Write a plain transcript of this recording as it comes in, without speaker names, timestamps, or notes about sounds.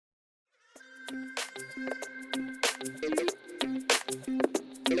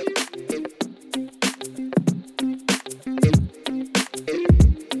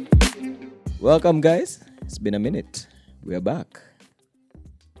Welcome guys, it's been a minute. We're back.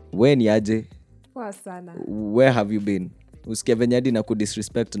 Where ni aje? Poa sana. Where have you been? Usikia venye hadi na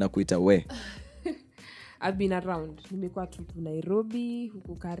kudisrespect na kuita we. I've been around. Nimekuwa tu Nairobi,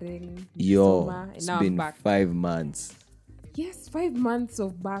 huku Karen, Yo, Soma, it's and now been I'm back. 5 months. Yes, 5 months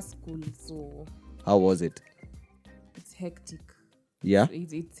of bar school, so How was it? it's hectic. Yeah?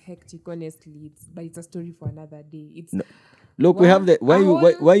 It's hectic, honestly. But it's a story for another day. It's No. Look, we have the why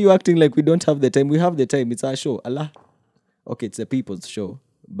Wow. are you acting like we don't have the time? We have the time. It's our show. Allah. Okay, it's a people's show,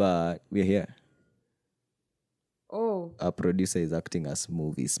 but we're here. Oh, Our producer is acting as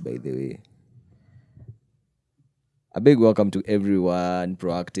movies, by the way. A big welcome to everyone.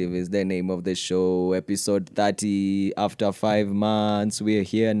 Proactive is the name of the show. Episode 30. After 5 months, we're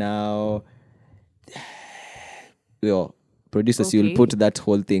here now. Yo, producers, Okay. you'll put that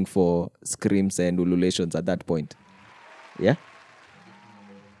whole thing for screams and ululations at that point. Yeah?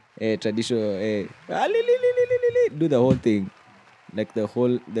 Traditional. Do the whole thing. Like the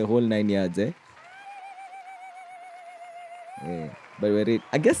whole 9 yards, eh? Yeah. But we're ready.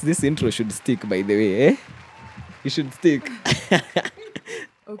 I guess this intro should stick, by the way, eh? It should stick.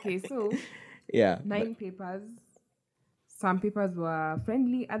 okay. So Yeah. 9 papers. Some papers were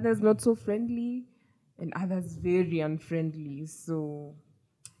friendly, others not so friendly, and others very unfriendly. So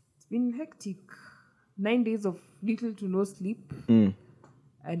it's been hectic. 9 days of little to no sleep.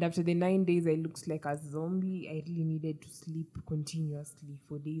 And after the 9 days, I looked like a zombie. I really needed to sleep continuously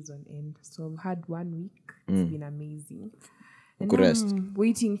for days on end. So I've had 1 week. It's been amazing. And Good rest. I'm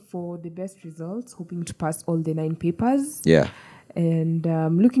waiting for the best results, hoping to pass all the 9 papers. Yeah. And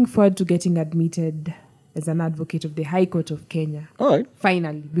looking forward to getting admitted as an advocate of the High Court of Kenya. All right.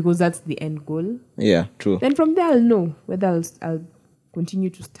 Finally, because that's the end goal. Yeah, true. Then from there, I'll know whether I'll continue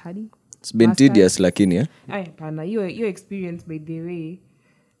to study. It's been Masters. tedious, lakini, yeah? Ay, pana, your experience, by the way.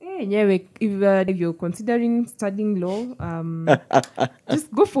 If you're considering studying law,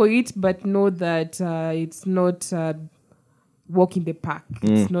 just go for it, but know that it's not walk in the park.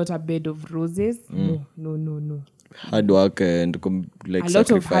 It's not a bed of roses. No. Hard work and A lot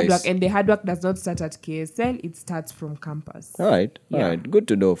sacrifice. of hard work, and the hard work does not start at KSL. It starts from campus. All right. Good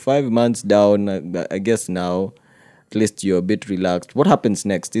to know. 5 months down, I guess now, at least you're a bit relaxed. What happens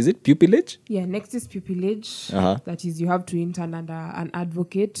next? Is it pupillage? Yeah, next is pupillage. Uh-huh. That is, you have to intern under an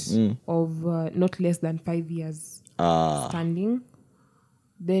advocate of not less than 5 years standing.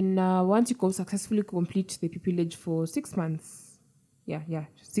 Then once you successfully complete the pupillage for 6 months,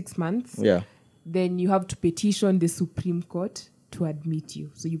 6 months, Yeah. then you have to petition the Supreme Court to admit you.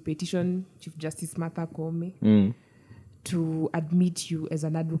 So you petition Chief Justice Martha Koome to admit you as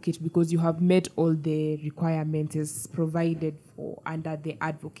an advocate because you have met all the requirements as provided for under the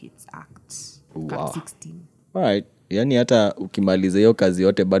Advocates Act, Cap 16. All right. Yani hata ukimaliza hiyo kazi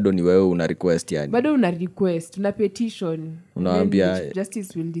yote bado ni wewe una request yani. Bado una request, una petition. Unaambia- Then the Chief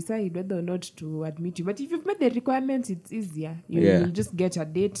Justice will decide whether or not to admit you. But if you've met the requirements, it's easier. Yeah. You'll just get a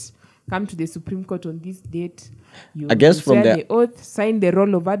date, come to the Supreme Court on this date. You I guess from swear the- the oath, sign the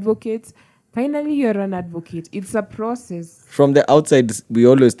roll of advocates. Finally, you're an advocate. It's a process. From the outside, we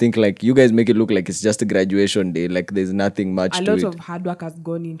always think like you guys make it look like it's just a graduation day, like there's nothing much A to lot it. of hard work has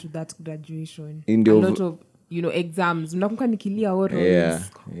gone into that graduation. Ndio- A lot of, exams. Unakumbuka nikilia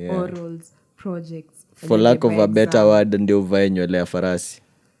orals, projects. and For then lack the of a better exam. word, ndio uvae nywele ya farasi.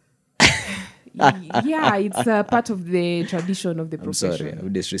 Yeah, it's a part of the tradition of the I'm profession. sorry, we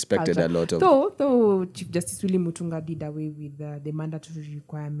disrespected culture. a lot of... Though Chief Justice Willie Mutunga did away with the mandatory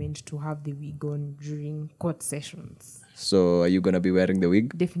requirement to have the wig on during court sessions. So are you going to be wearing the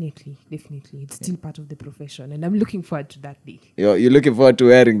wig? Definitely. It's still part of the profession, and I'm looking forward to that day. You're looking forward to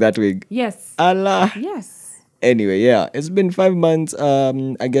wearing that wig? Yes. Allah. Yes. Anyway, yeah, it's been 5 months.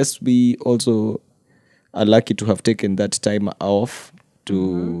 I guess we also are lucky to have taken that time off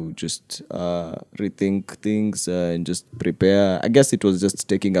to just rethink things and just prepare. I guess it was just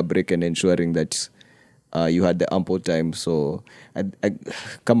taking a break and ensuring that you had the ample time. So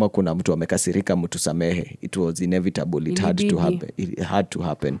kama kuna mtu amekasirika mtu samehe. It was inevitable. It had to happen. It had to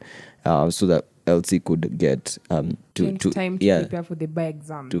happen so that LC could get Time to prepare for the bar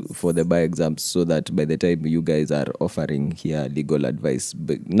exams. For the bar exams, so that by the time you guys are offering here legal advice.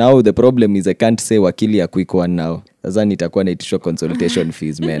 But now the problem is I can't say wakili a quick one now. Sasa nitakuwa naitishwa consultation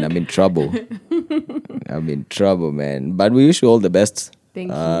fees, man. I'm in trouble, man. But we wish you all the best. Thank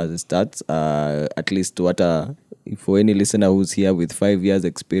you. The stats, at least for any listener who's here with 5 years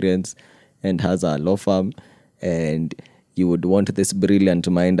experience and has a law firm and you would want this brilliant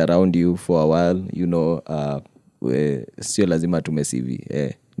mind around you for a while, sio lazima tume CV.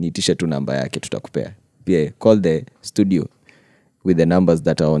 Niitishe tu namba yake tutakupea. Pia call the studio with the numbers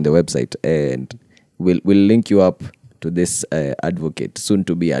that are on the website, and we'll link you up to this advocate, soon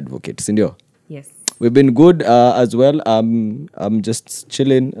to be advocate. Sindio? Yes. We've been good as well. I'm just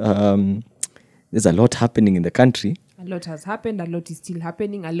chilling. There's a lot happening in the country. A lot has happened. A lot is still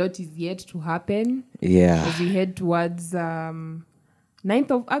happening. A lot is yet to happen. Yeah. As we head towards 9th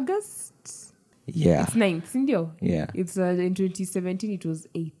of August. Yeah. It's 9th, Sindio? Yeah. It's in 2017, it was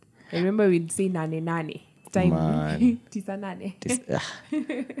 8th. I remember we'd say nane nane. Time. Man. Tisa nane.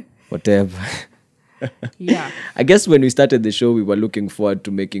 Whatever. Yeah. I guess when we started the show, we were looking forward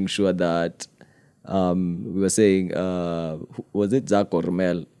to making sure that we were saying, was it Zach or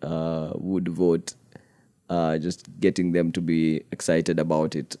Mel would vote, just getting them to be excited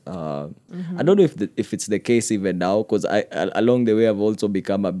about it. I don't know if it's the case even now, because along the way I've also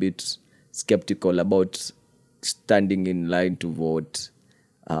become a bit skeptical about standing in line to vote.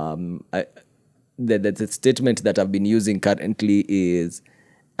 The statement that I've been using currently is,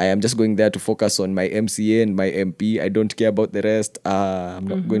 I am just going there to focus on my MCA and my MP. I don't care about the rest. I'm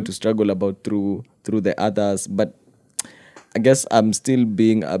not going to struggle about through the others. But I guess I'm still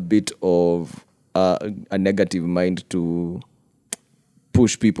being a bit of a negative mind to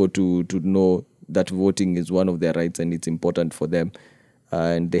push people to know that voting is one of their rights and it's important for them.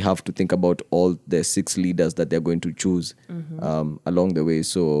 And they have to think about all the 6 leaders that they're going to choose along the way.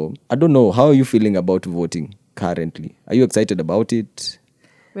 So I don't know. How are you feeling about voting currently? Are you excited about it?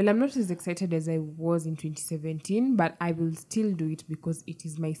 Well, I'm not as excited as I was in 2017, but I will still do it because it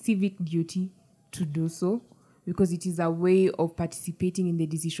is my civic duty to do so, because it is a way of participating in the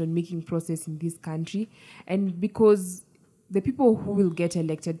decision-making process in this country, and because the people who will get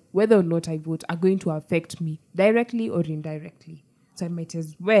elected, whether or not I vote, are going to affect me directly or indirectly. So I might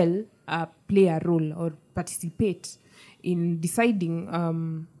as well play a role or participate in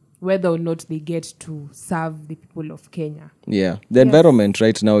deciding whether or not they get to serve the people of Kenya. Yeah. The environment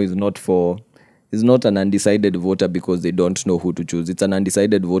right now is not an undecided voter because they don't know who to choose. It's an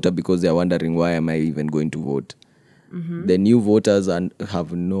undecided voter because they're wondering, why am I even going to vote? The new voters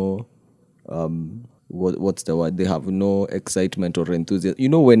have no, what's the word? They have no excitement or enthusiasm. You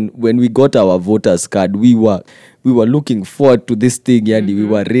know, when we got our voters card, we were looking forward to this thing, yani we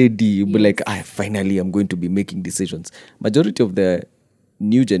were ready. But like, finally I'm going to be making decisions. Majority of the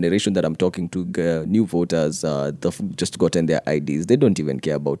new generation that I'm talking to, new voters, they've just gotten their IDs. They don't even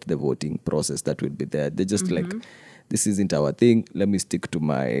care about the voting process that will be there. They're just like, this isn't our thing. Let me stick to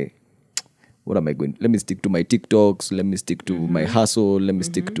my, let me stick to my TikToks. Let me stick to my hustle. Let me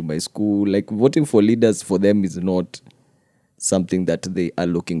stick to my school. Like, voting for leaders for them is not something that they are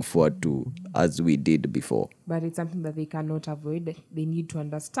looking forward to as we did before. But it's something that they cannot avoid. They need to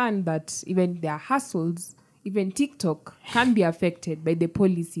understand that even their hustles, even TikTok, can be affected by the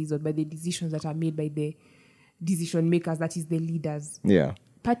policies or by the decisions that are made by the decision makers, that is the leaders. Yeah.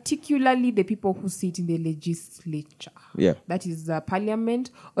 Particularly the people who sit in the legislature. Yeah. That is parliament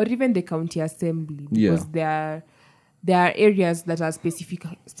or even the county assembly. Because there are areas that are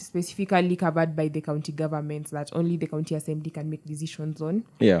specifically covered by the county governments that only the county assembly can make decisions on.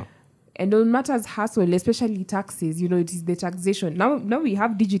 Yeah. And on matters hustle, especially taxes, it is the taxation. Now we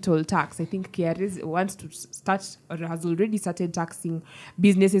have digital tax. I think KRA wants to start or has already started taxing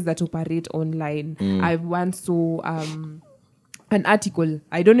businesses that operate online. I once saw an article.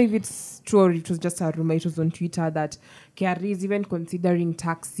 I don't know if it's true or it was just a rumor. It was on Twitter that KRA is even considering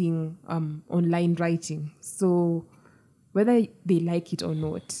taxing online writing. So whether they like it or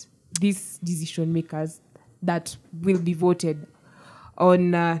not, these decision makers that will be voted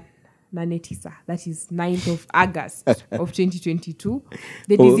on Nanetisa, that is 9th of August of 2022,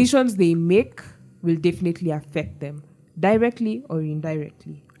 the decisions they make will definitely affect them, directly or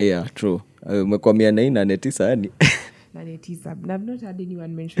indirectly. Yeah, true. Umekwambia Nanetisa yani. Nanetisa. I've not had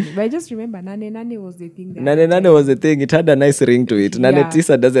anyone mention it. But I just remember Nane was the thing. Nane was the thing. It had a nice ring to it. Yeah.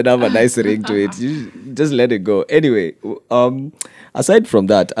 Nanetisa doesn't have a nice ring to it. You just let it go. Anyway, aside from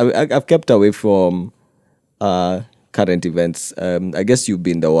that, I've kept away from current events. I guess you've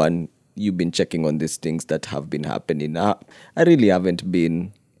been checking on these things that have been happening. I really haven't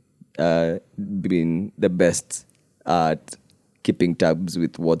been the best at keeping tabs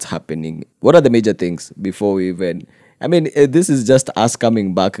with what's happening. What are the major things before we even... I mean, this is just us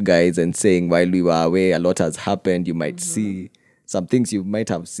coming back, guys, and saying while we were away, a lot has happened. You might see some things you might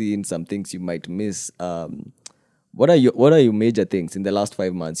have seen, some things you might miss. What are your major things in the last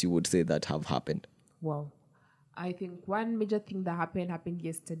 5 months you would say that have happened? Wow. I think one major thing that happened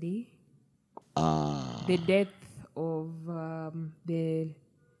yesterday. The death of the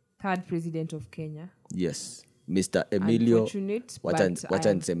 3rd president of Kenya. Yes. Mr. Emilio. Unfortunate,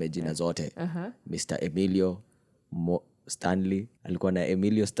 wacha niseme jina zote. Mr. Emilio Stanley, alikuwa na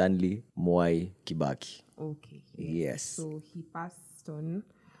Emilio Stanley Mwai Kibaki. Okay. Yes. So he passed on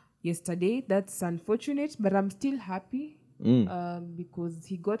yesterday. That's unfortunate, but I'm still happy because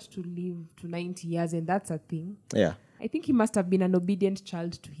he got to live to 90 years, and that's a thing. Yeah. I think he must have been an obedient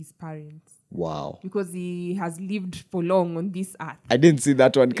child to his parents Wow. because he has lived for long on this earth. I didn't see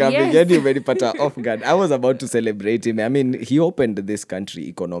that one coming. Yes. Yani umenipata off guard. I was about to celebrate him. I mean, he opened this country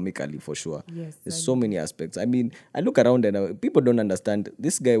economically for sure. Yes, There's so many aspects. I mean, I look around and people don't understand.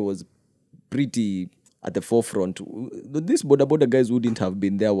 This guy was pretty at the forefront. These border guys wouldn't have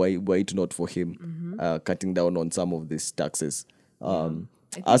been there were it not for him cutting down on some of these taxes.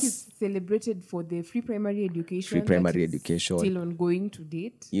 I think he's celebrated for the free primary education. Still ongoing to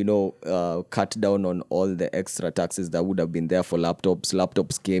date. You know, cut down on all the extra taxes that would have been there for laptops.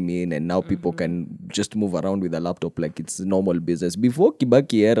 Laptops came in and now people can just move around with a laptop like it's normal business. Before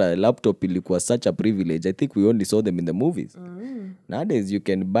Kibaki era, laptop ilikuwa such a privilege. I think we only saw them in the movies. Nowadays, you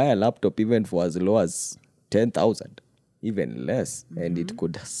can buy a laptop even for as low as 10,000. Even less, and it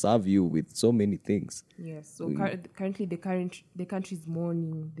could serve you with so many things. Yes. So currently, the country is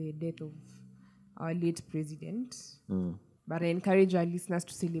mourning the death of our late president. But I encourage our listeners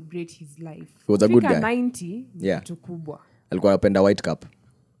to celebrate his life. He was a good guy. 90, Yeah. kitu kubwa. Alikuwa anapenda white cup.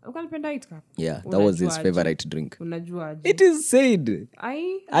 Alikuwa anapenda white cup. Yeah, that was his favorite drink. Unajua aje? It is said.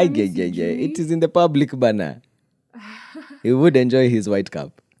 It is in the public banner. He would enjoy his white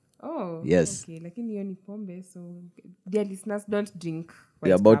cup. Oh, yes. Okay, lakini hiyo ni pombe, so dear listeners, don't drink.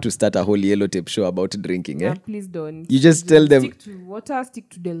 We're about to start a whole yellow tape show about drinking, eh? Please don't. You just tell them. Stick to water, stick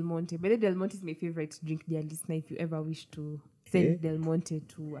to Del Monte. But Del Monte is my favorite drink, dear listener, if you ever wish to send Del Monte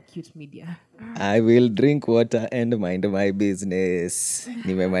to Acute Media. I will drink water and mind my business.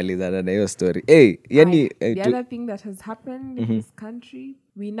 Nimemalizana na hiyo story. Hey, yani... The other thing that has happened in this country,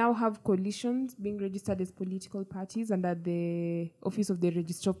 we now have coalitions being registered as political parties under the Office of the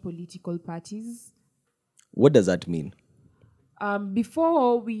Registrar of Political Parties. What does that mean?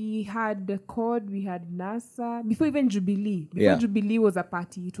 Before we had CORD, we had NASA. Before even Jubilee. Before Jubilee was a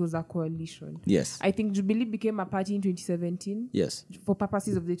party, it was a coalition. Yes. I think Jubilee became a party in 2017. Yes. For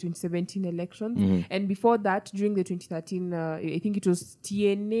purposes of the 2017 elections. And before that, during the 2013, I think it was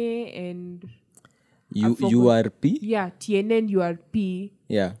TNA and... URP? Yeah, TNA and URP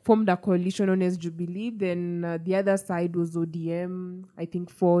formed a coalition known as Jubilee. Then the other side was ODM, I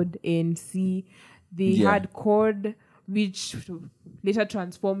think Ford, ANC. They had CORD, which later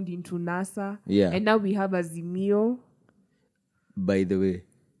transformed into NASA. Yeah. And now we have Azimio. By the way,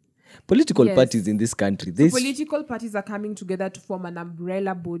 political parties in this country. Political parties are coming together to form an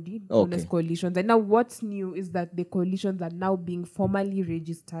umbrella body known as coalitions. And now what's new is that the coalitions are now being formally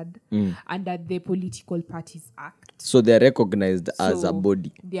registered under the Political Parties Act. So they're recognized as a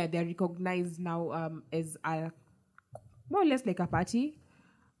body. They're recognized now as a more or less like a party.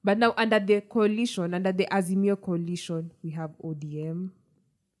 But now under the coalition, under the Azimio coalition, we have ODM.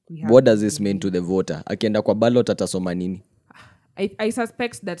 What does this mean to the voter? Akienda kwa ballot atasoma nini? I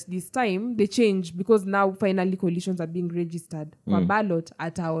suspect that this time they change because now finally coalitions are being registered. Kwa ballot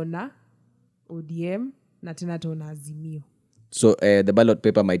ataona ODM na tena ataona Azimio. So the ballot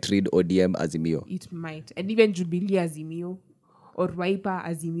paper might read ODM Azimio. It might. And even Jubilee Azimio. Or Wiper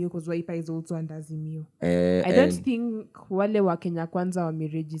Azimio, because Wiper is also under Azimio. I don't think wale wa Kenya Kwanza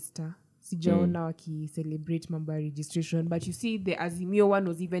wameregister. Sijaona waki-celebrate mambo ya registration. But you see, the Azimio one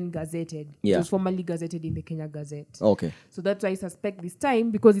was even gazetted. It was formally gazetted in the Kenya Gazette. Okay. So that's why I suspect this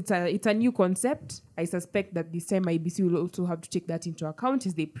time, because it's a new concept, I suspect that this time IBC will also have to take that into account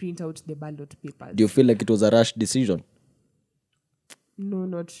as they print out the ballot papers. Do you feel like it was a rash decision? No,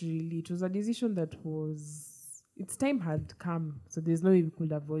 not really. It was a decision that its time had come, so there's no way we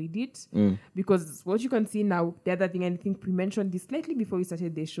could avoid it. Because what you can see now, the other thing, I think we mentioned this slightly before we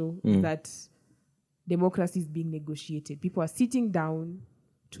started the show, is that democracy is being negotiated. People are sitting down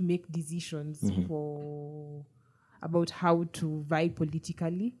to make decisions about how to vie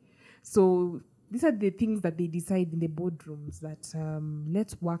politically. So these are the things that they decide in the boardrooms, that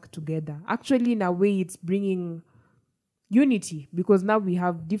let's work together. Actually, in a way, it's bringing unity, because now we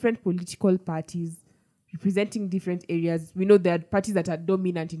have different political parties representing different areas. We know there are parties that are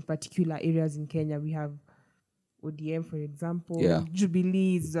dominant in particular areas in Kenya. We have ODM, for example. Yeah.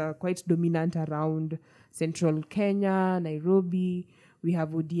 Jubilee is quite dominant around central Kenya, Nairobi. We have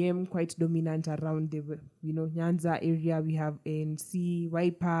ODM quite dominant around the, Nyanza area. We have ANC,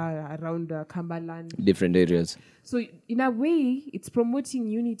 Wiper around Cumberland. Different areas. So in a way, it's promoting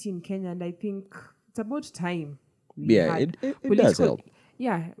unity in Kenya, and I think it's about time. It does help.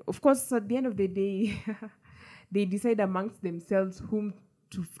 Yeah, of course, at the end of the day, they decide amongst themselves whom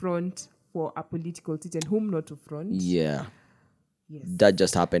to front for a political seat and whom not to front. Yeah. Yes. That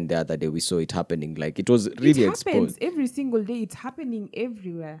just happened the other day. We saw it happening. Like, it was really It happens exposed. every single day. It's happening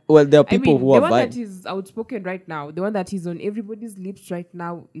everywhere. Well, there are people who the are one that vying. is outspoken right now, the one that is on everybody's lips right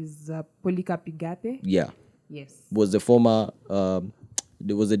now is Polycarp Igathe. Yeah. Yes. Was the former,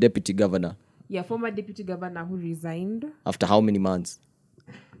 there was a deputy governor Yeah, former deputy governor who resigned. after how many months?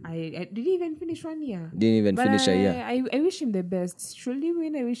 I didn't even finish 1 year. Didn't even But finish a year. I wish him the best. Surely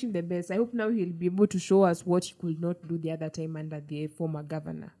when I wish him the best. I hope now he'll be able to show us what he could not do the other time under the former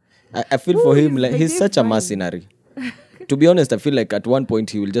governor. I feel for him, he's like, the he's such a fine. mercenary. To be honest, I feel like at one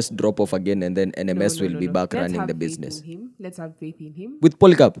point he will just drop off again and then NMS will be back Let's running have the faith business. in him. Let's have faith in him. With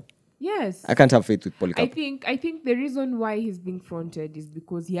Polycarp, Yes. I can't have faith with I Polycarp. think the reason why he's being fronted is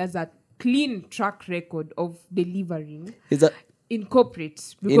because he has a clean track record of delivering He's a, in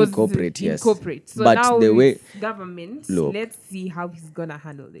corporate. Yes. Corporate. So But now the way- with government, Look. let's see how he's gonna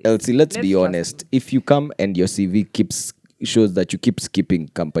handle this. Elsie, let's be trust honest. him. If you come and your CV shows that you keep skipping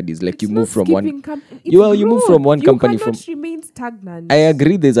companies, like It's you not move from skipping one. it's You move growth. from one company You from. cannot remain stagnant. I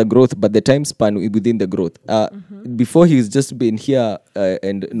agree, there's a growth, but the time span within the growth. Before he's just been here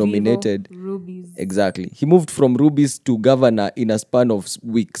and nominated. Vivo, Rubies. Exactly. He moved from Rubies to governor in a span of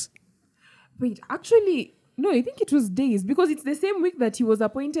weeks. Wait, actually, no, I think it was days because it's the same week that he was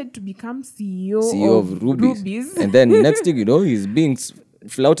appointed to become CEO of Rubies. And then next thing you know, he's being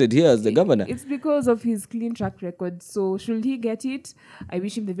flouted here as the governor. It's because of his clean track record. So should he get it? I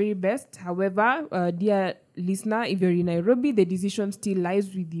wish him the very best. However, dear listener, if you're in Nairobi, the decision still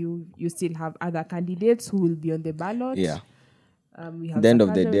lies with you. You still have other candidates who will be on the ballot. Yeah. We have At the end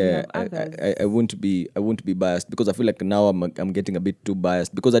of the Sakaja, we day, have others. I won't be biased because I feel like now I'm getting a bit too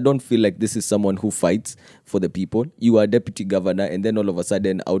biased because I don't feel like this is someone who fights for the people. You are deputy governor, and then all of a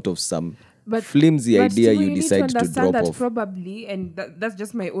sudden, out of some flimsy idea, Timo, you need decide to understand drop that off. probably, and that's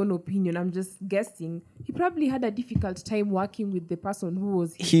just my own opinion. I'm just guessing. He probably had a difficult time working with the person who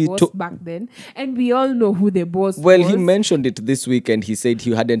was his boss back then, and we all know who the boss was. Well, he mentioned it this week, and he said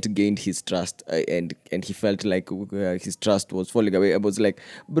he hadn't gained his trust, and he felt like his trust was falling away. I was like,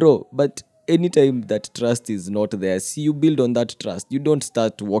 bro, but anytime that trust is not there, see, you build on that trust. You don't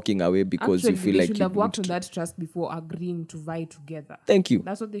start walking away because Actually, you feel they like should you have worked need on that trust before agreeing to vie together. Thank you.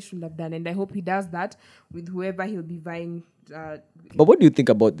 That's what they should have done, and I hope he does that with whoever he'll be vying. But what do you think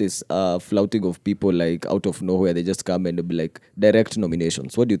about this flouting of people like out of nowhere? They just come and they'll be like direct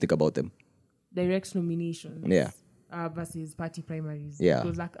nominations. What do you think about them? Direct nominations. Yeah. Versus party primaries. Yeah.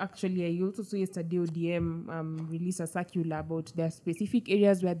 Because actually, I also saw yesterday ODM release a circular about their specific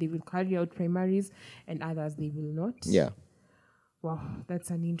areas where they will carry out primaries and others they will not. Yeah. Wow,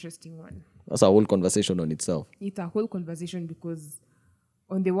 that's an interesting one. That's a whole conversation on itself. It's a whole conversation because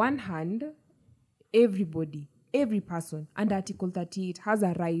on the one hand, every person under Article 38 has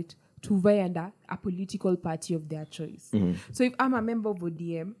a right to vie under a political party of their choice. So if I'm a member of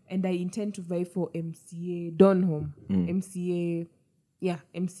ODM and I intend to vie for MCA Donholm, MCA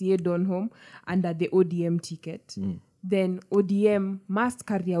Donholm under the ODM ticket, then ODM must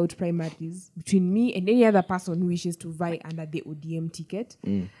carry out primaries between me and any other person who wishes to vie under the ODM ticket.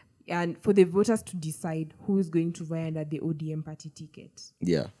 And for the voters to decide who is going to vie under the ODM party ticket.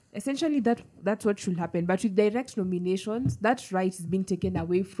 Yeah. Essentially, that's what should happen. But with direct nominations, that right is being taken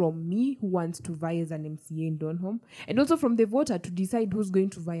away from me, who wants to vie as an MCA in Donholm, and also from the voter to decide who's going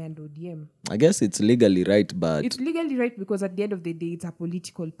to vie under ODM. I guess it's legally right, but It's legally right because at the end of the day, it's a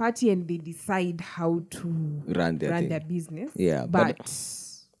political party and they decide how to Run their business. Yeah, but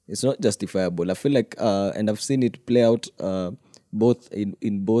it's not justifiable. I feel like, and I've seen it play out both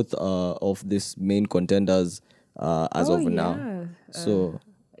in both of these main contenders as of now. So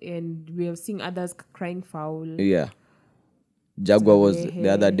and we have seen others crying foul. yeah, Jaguar was the Starehe.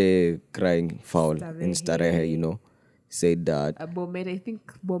 other day crying foul in Starehe. You know, said that. Bomet, I think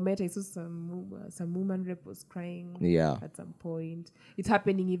Bomet, I saw some woman rep was crying. Yeah. At some point, it's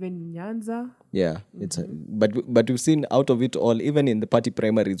happening even in Nyanza. Yeah, it's but we've seen out of it all, even in the party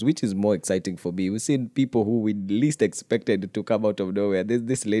primaries, which is more exciting for me. We've seen people who we least expected to come out of nowhere. There's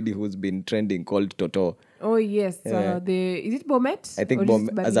this lady who's been trending called Toto. Oh yes, is it Bomet? I think Or is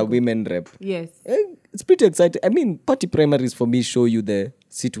it as a Baringo? women rep. Yes. It's pretty exciting. I mean, party primaries for me show you the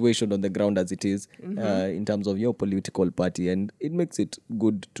situation on the ground as it is in terms of your political party, and it makes it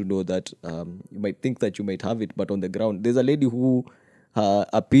good to know that you might think that you might have it, but on the ground, there's a lady who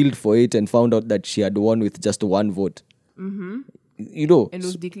appealed for it and found out that she had won with just one vote. You know, And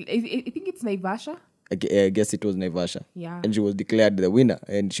was I think it's Naivasha. I guess it was Naivasha. Yeah. And she was declared the winner,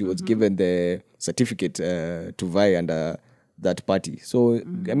 and she was given the certificate to vie under that party. So,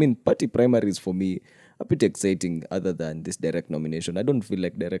 I mean, party primaries for me, a bit exciting other than this direct nomination. I don't feel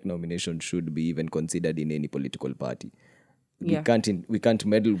like direct nomination should be even considered in any political party. Yeah. We can't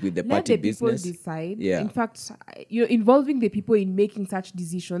meddle with the Let party the people business. decide. Yeah. In fact, involving the people in making such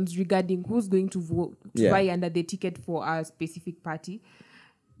decisions regarding who's going to vote to Yeah. buy under the ticket for a specific party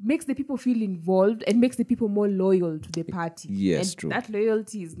makes the people feel involved and makes the people more loyal to the party. Yes, and true. that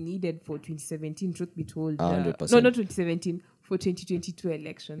loyalty is needed for 2017, truth be told. 100%. No, not 2017, for 2022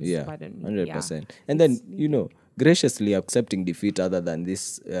 elections. Yeah, Pardon me. 100%. Yeah. And then, graciously accepting defeat other than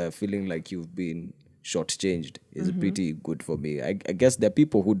this feeling like you've been shortchanged is Mm-hmm. pretty good for me. I guess there are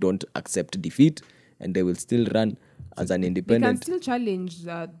people who don't accept defeat and they will still run as an They can independent. still challenge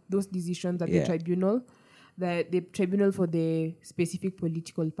those decisions at Yeah. the tribunal, the tribunal for the specific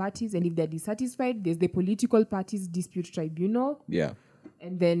political parties. And if they're dissatisfied, there's the political parties dispute tribunal. Yeah.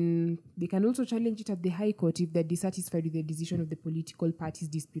 And then they can also challenge it at the High Court if they're dissatisfied with the decision of the political parties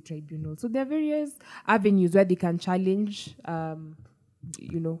dispute tribunal. So there are various avenues where they can challenge,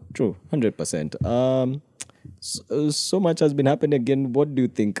 True, 100%. So much has been happening again. What do you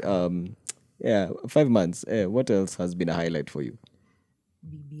think? 5 months. What else has been a highlight for you?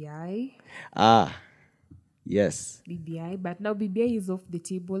 BBI. Yes, BBI. But now BBI is off the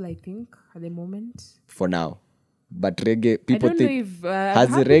table, I think, at the moment. for now. But reggae, I people don't know think, if has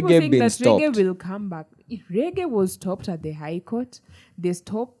have people reggae saying been that stopped? reggae will come back. If reggae was stopped at the High Court, the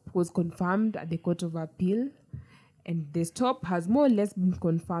stop was confirmed at the Court of Appeal, and the stop has more or less been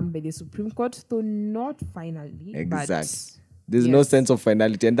confirmed by the Supreme Court, though not finally. Exactly. But There's no yes. sense of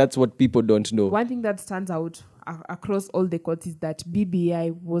finality, and that's what people don't know. One thing that stands out across all the courts is that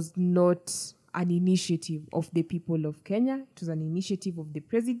BBI was not an initiative of the people of Kenya. It was an initiative of the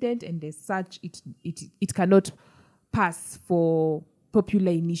president, and as such, it cannot pass for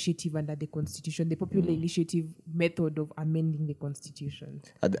popular initiative under the constitution, the popular initiative method of amending the constitution.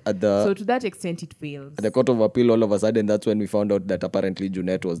 At So to that extent, it fails. the Court of Appeal, all of a sudden, that's when we found out that apparently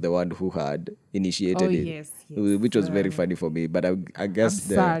Junet was the one who had initiated Oh, it. yes, Which was very funny for me. But I guess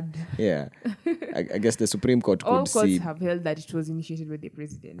Absurd. I guess the Supreme Court All could courts see have held that it was initiated by the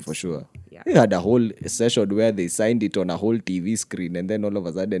president. for sure. Yeah. They had a whole session where they signed it on a whole TV screen, and then all of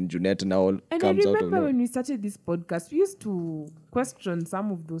a sudden, Junet now And I comes out of remember nowhere. when we started this podcast, we used to question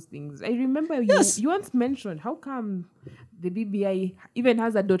some of those things. I remember Yes. you once mentioned how come the BBI even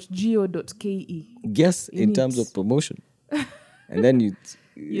has a .go.ke, Yes, in in terms it. of promotion. And then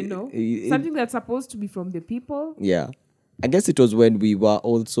something that's supposed to be from the people. Yeah. I guess it was when we were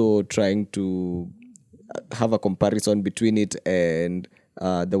also trying to have a comparison between it and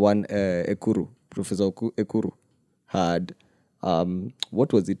the one Ekuru, Professor Ekuru had.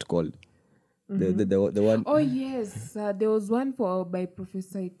 What was it called? The one. Oh yes, there was one by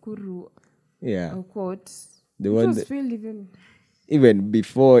Professor Ikuru, Yeah. quote. The It one was that- failed even. Even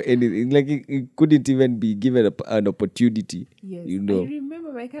before anything, like it couldn't even be given an opportunity. Yes, You know. I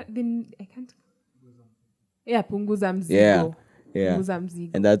remember. But I can't. Yeah, punguza mzigo. Yeah. Yeah. Punguza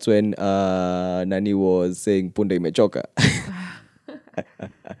mzigo. And that's when Nani was saying Punda imechoka.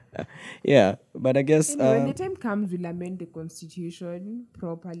 Yeah. But I guess Anyway, when the time comes, we'll amend the constitution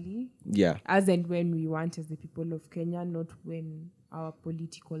properly, yeah. as and when we want as the people of Kenya, not when our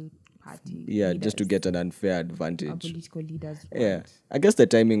political party. Yeah, just to leaders, get an unfair our advantage. political leaders. Yeah, want. I guess the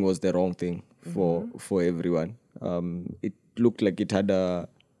timing was the wrong thing for everyone. It looked like it had a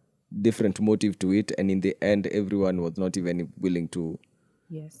different motive to it, and in the end, everyone was not even willing to.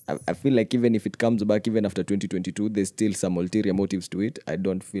 Yes. I feel like even if it comes back, even after 2022, there's still some ulterior motives to it. I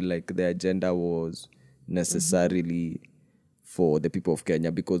don't feel like the agenda was necessarily for the people of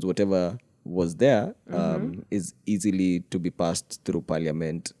Kenya, because whatever was there is easily to be passed through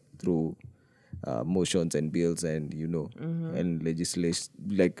parliament, through motions and bills, and and legislation.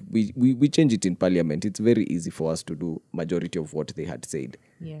 Like we change it in parliament. It's very easy for us to do majority of what they had said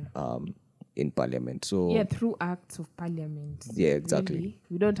Yeah. in parliament. So Yeah, through acts of parliament. Yeah, exactly. Really,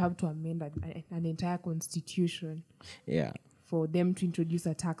 we don't have to amend an entire constitution yeah. for them to introduce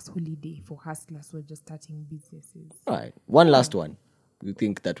a tax holiday for hustlers who are just starting businesses. All right. One last one. You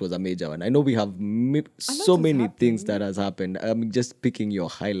think that was a major one? I know we have so has many things happened. that has happened. I'm just picking your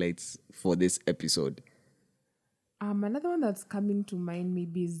highlights for this episode. Another one that's coming to mind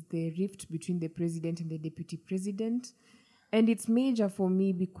maybe is the rift between the president and the deputy president. And it's major for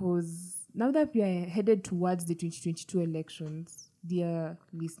me because now that we are headed towards the 2022 elections, dear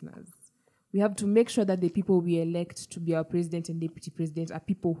listeners, we have to make sure that the people we elect to be our president and deputy president are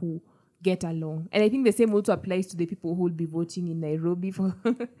people who get along. And I think the same also applies to the people who will be voting in Nairobi for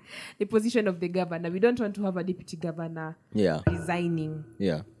the position of the governor. We don't want to have a deputy governor Yeah. resigning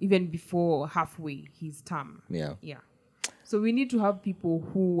Yeah. even before halfway his term. Yeah. Yeah. So we need to have people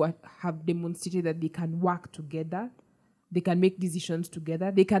who have demonstrated that they can work together, they can make decisions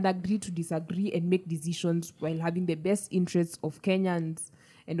together, they can agree to disagree and make decisions while having the best interests of Kenyans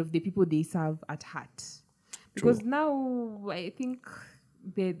and of the people they serve at heart. Because now I think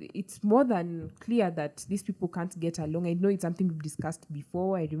it's more than clear that these people can't get along. I know it's something we've discussed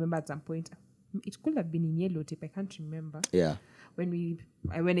before. I remember at some point, it could have been in Yellow Tape, I can't remember. Yeah.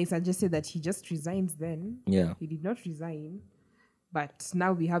 When I suggested that he just resigns then, he did not resign. But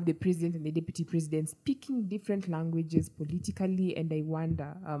now we have the president and the deputy president speaking different languages politically, and I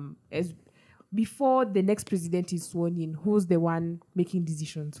wonder, as before the next president is sworn in, who's the one making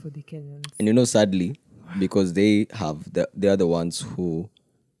decisions for the Kenyans? And sadly, because they are the ones who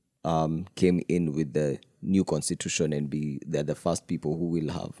came in with the new constitution and they're the first people who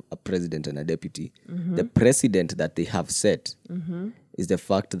will have a president and a deputy. The precedent that they have set is the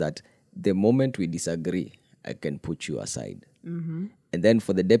fact that the moment we disagree, I can put you aside. And then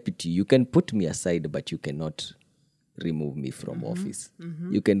for the deputy, you can put me aside, but you cannot remove me from office.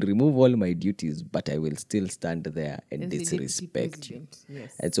 You can remove all my duties, but I will still stand there and disrespect you.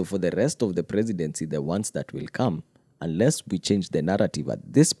 Yes. And so for the rest of the presidency, the ones that will come, unless we change the narrative at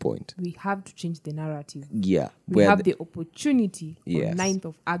this point. We have to change the narrative. Yeah. We have the opportunity Yes. on 9th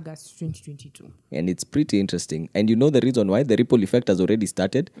of August 2022. And it's pretty interesting. And you know the reason why? The ripple effect has already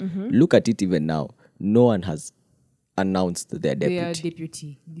started. Look at it even now. No one has announced their deputy. Their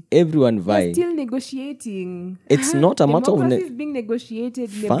deputy. Everyone They're vying. still negotiating. It's not a matter of... Democracy is being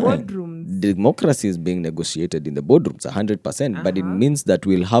negotiated in the Fine. boardrooms. Democracy is being negotiated in the boardrooms, 100%. But it means that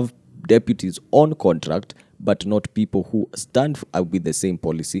we'll have deputies on contract, but not people who stand with the same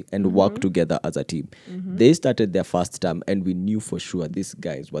policy and work together as a team. They started their first term, and we knew for sure these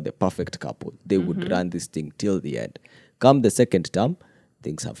guys were the perfect couple. They would run this thing till the end. Come the second term,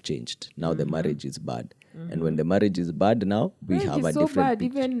 things have changed. Now the marriage is bad. And when the marriage is bad now, we have a so different bad.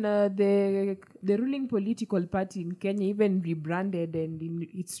 picture. Even the ruling political party in Kenya even rebranded, and in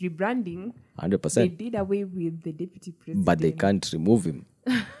its rebranding, 100%. they did away with the deputy president. But they can't remove him.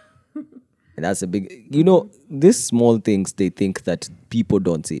 And that's a big... these small things, they think that people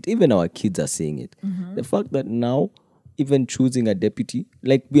don't see it. Even our kids are seeing it. The fact that now, even choosing a deputy,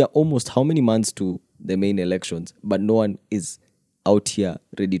 like we are almost how many months to the main elections, but no one is out here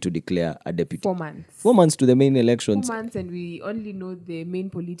ready to declare a deputy. 4 months. 4 months to the main elections. 4 months, and we only know the main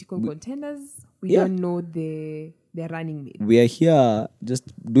political contenders. We Yeah. don't know their running mate. We are here just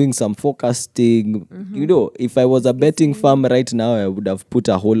doing some forecasting. If I was a betting firm right now, I would have put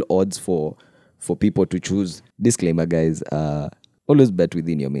a whole odds for people to choose. Disclaimer, guys, always bet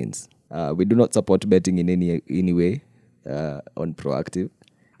within your means. We do not support betting in any way on Proactive.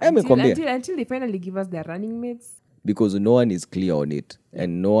 Until they finally give us their running mates. Because no one is clear on it,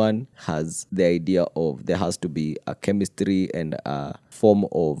 and no one has the idea of there has to be a chemistry and a form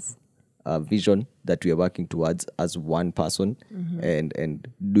of vision that we are working towards as one person and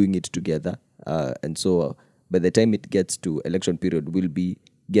doing it together. And so by the time it gets to election period, we'll be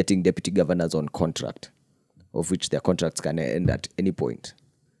getting deputy governors on contract, of which their contracts can end at any point.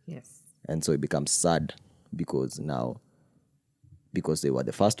 Yes. And so it becomes sad because they were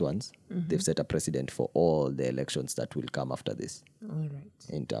the first ones, they've set a precedent for all the elections that will come after this. All right.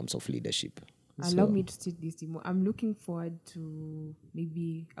 In terms of leadership. Allow me to state this, Timo. I'm looking forward to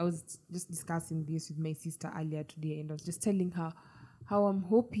I was just discussing this with my sister earlier today, and I was just telling her how I'm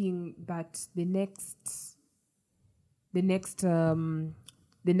hoping that the next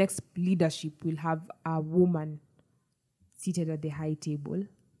leadership will have a woman seated at the high table.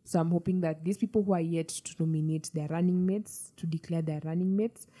 So I'm hoping that these people who are yet to nominate their running mates, to declare their running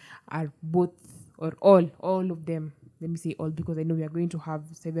mates, are both or all of them. Let me say all, because I know we are going to have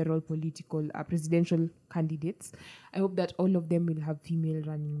several political presidential candidates. I hope that all of them will have female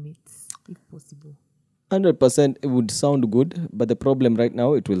running mates, if possible. 100% it would sound good, but the problem right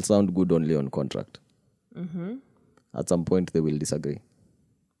now, it will sound good only on contract. At some point, they will disagree.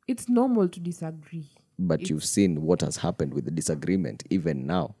 It's normal to disagree. But you've seen what has happened with the disagreement, even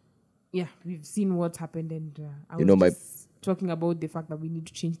now. Yeah, we've seen what happened, and I You was know, just talking about the fact that we need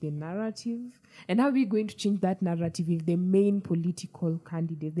to change the narrative. And how are we going to change that narrative if the main political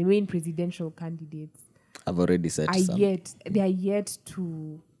candidates, the main presidential candidates, I've already said they are yet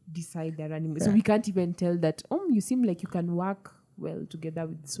to decide their running mate. So we can't even tell that, you seem like you can work well together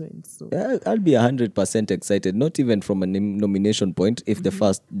with so and so. Yeah, I'll be 100% excited, not even from a nomination point, if the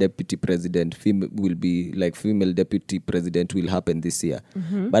first deputy president female deputy president will happen this year.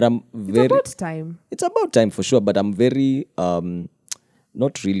 But It's about time. It's about time for sure, but I'm very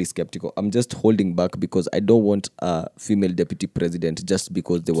not really skeptical. I'm just holding back because I don't want a female deputy president just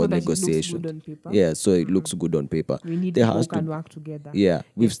because there So were that it looks negotiations. good on paper? Yeah, so it looks good on paper. We need There people who has to can work together. yeah,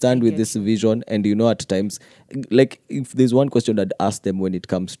 we've Yes, stand I with get this you. vision, and at times, like if there's one question I'd ask them when it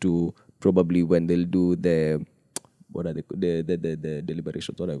comes to probably when they'll do the what are the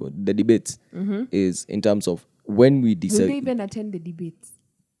deliberations, what I call the debates, is in terms of when we Will they decide. even attend the debates?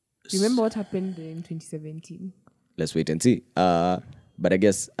 Remember what happened in 2017? Let's wait and see. But I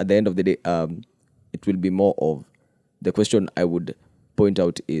guess at the end of the day, it will be more of the question I would point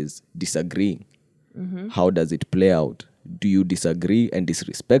out is disagreeing. How does it play out? Do you disagree and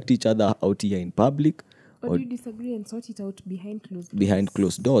disrespect each other out here in public, Or do you disagree and sort it out behind closed doors? behind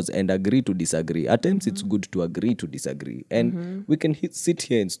closed doors, and agree to disagree? At times, it's good to agree to disagree, and we can sit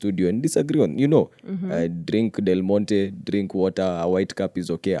here in studio and disagree on, drink Del Monte, drink water. A white cup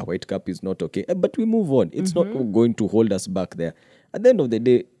is okay, a white cup is not okay, but we move on. It's not going to hold us back there. At the end of the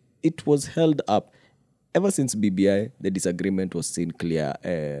day, it was held up. Ever since BBI, the disagreement was seen clear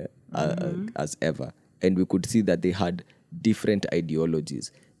as ever, and we could see that they had different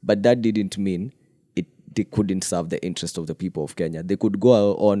ideologies, but that didn't mean they couldn't serve the interest of the people of Kenya. They could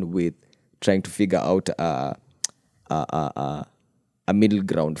go on with trying to figure out a middle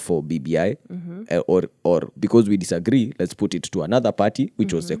ground for BBI, or because we disagree, let's put it to another party,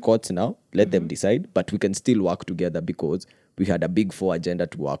 which was the courts now. Let them decide, but we can still work together because we had a big four agenda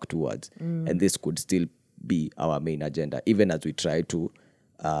to work towards, and this could still be our main agenda, even as we try to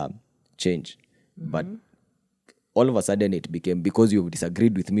change. But all of a sudden it became, because you've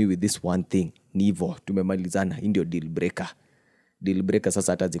disagreed with me with this one thing, nivo tumemalizana, hii ndio deal breaker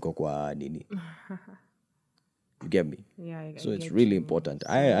sasa hata ziko kwa nini. You get me? Yeah, So it's really important.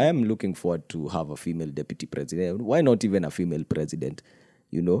 I am looking forward to have a female deputy president. Why not even a female president?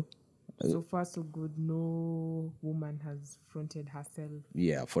 So far, so good. No woman has fronted herself.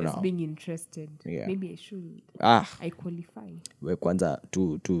 Yeah, for Just now. being interested. Yeah. Maybe I should. I qualify. We kwanza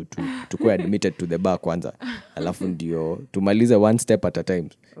tukue admitted to the bar kwanza, alafu ndio tumalize one step at a time.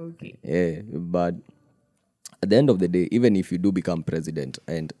 Okay. Yeah, but at the end of the day, even if you do become president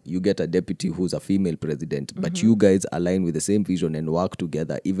and you get a deputy who's a female president, but you guys align with the same vision and work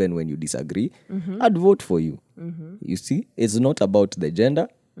together even when you disagree, I'd vote for you. You see, it's not about the gender,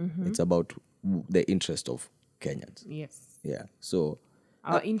 it's about the interest of Kenyans. Yes. Yeah, so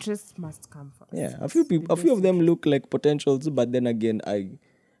Our interests must come first. yeah, a few of them look like potentials, but then again, I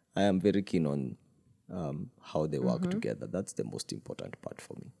am very keen on how they work together. That's the most important part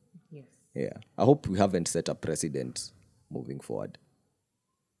for me. Yes. Yeah, I hope we haven't set a precedent moving forward.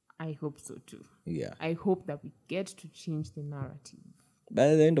 I hope so too. Yeah, I hope that we get to change the narrative. but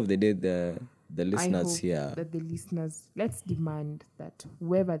at the end of the day, the I listeners hope here, that the listeners, let's demand that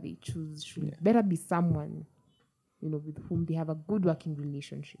whoever they choose should better be someone, with whom they have a good working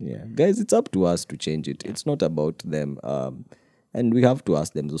relationship. yeah, guys, it's up to us to change it. It's not about them, and we have to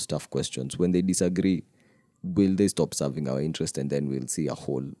ask them those tough questions. When they disagree, will they stop serving our interest, and then we'll see a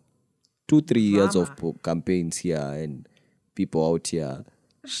whole 2-3 years of campaigns here and people out here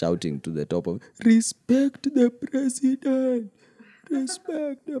shouting to the top of respect the president,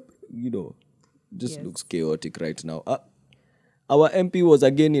 respect the just looks chaotic right now. Our MP was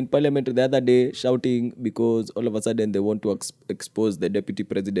again in parliament the other day shouting because all of a sudden they want to expose the deputy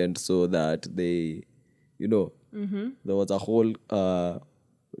president, so that they there was a whole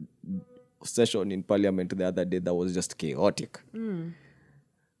session in parliament the other day that was just chaotic.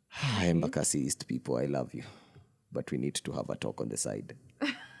 Embakasi East people, I love you, but we need to have a talk on the side.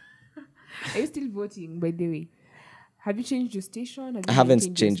 Are you still voting, by the way? Have you changed your station? I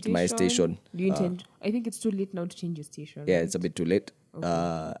haven't changed my station. Do you intend? I think it's too late now to change your station. Yeah, right? it's a bit too late.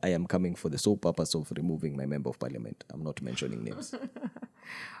 I am coming for the sole purpose of removing my member of parliament. I'm not mentioning names.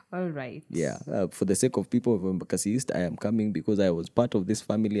 All right. Yeah, for the sake of people of Embakasi East, I am coming because I was part of this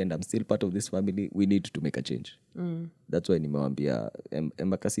family and I'm still part of this family. We need to make a change. That's why nimewambia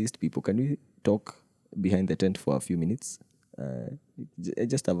Embakasi East people, can we talk behind the tent for a few minutes? I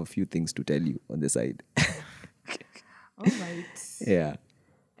just have a few things to tell you on the side. All right. Yeah.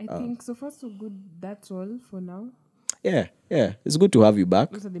 I think so far so good. That's all for now. Yeah. It's good to have you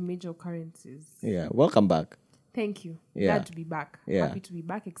back. Those are the major occurrences. Yeah, welcome back. Thank you. Yeah. Glad to be back. Yeah. Happy to be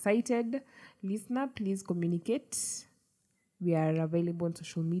back. Excited. Listener, please communicate. We are available on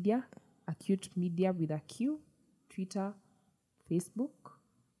social media. Acute Media with a Q. Twitter, Facebook,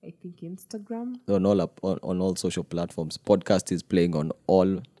 I think Instagram. On all social platforms. Podcast is playing on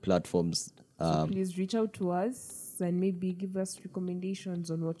all platforms. So please reach out to us and maybe give us recommendations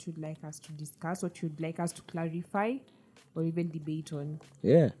on what you'd like us to discuss, what you'd like us to clarify. or even debate on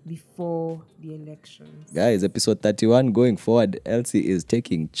Yeah. before the elections. Guys, episode 31 going forward, Elsie is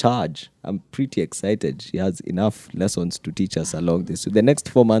taking charge. I'm pretty excited. She has enough lessons to teach us along this. So the next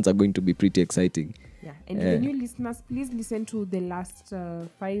 4 months are going to be pretty exciting. Yeah, and to the new listeners, please listen to the last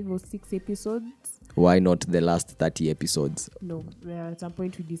 5 or 6 episodes. Why not the last 30 episodes? No, at some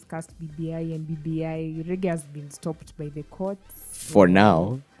point we discussed BBI, and BBI reggae has been stopped by the courts. For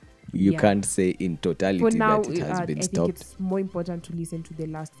now, you Yeah. can't say in totality For now, that it has been I think stopped. it's more important to listen to the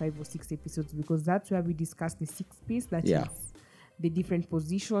last 5 or 6 episodes, because that's where we discuss the 6th piece, that Yeah. is the different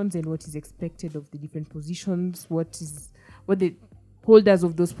positions and what is expected of the different positions, what the holders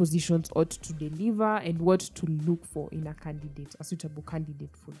of those positions ought to deliver, and what to look for in a candidate, a suitable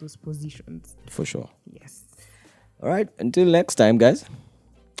candidate for those positions. For sure. Yes. All right. Until next time, guys.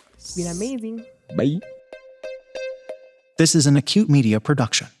 It's been amazing. Bye. This is an Acute Media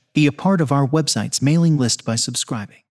production. Be a part of our website's mailing list by subscribing.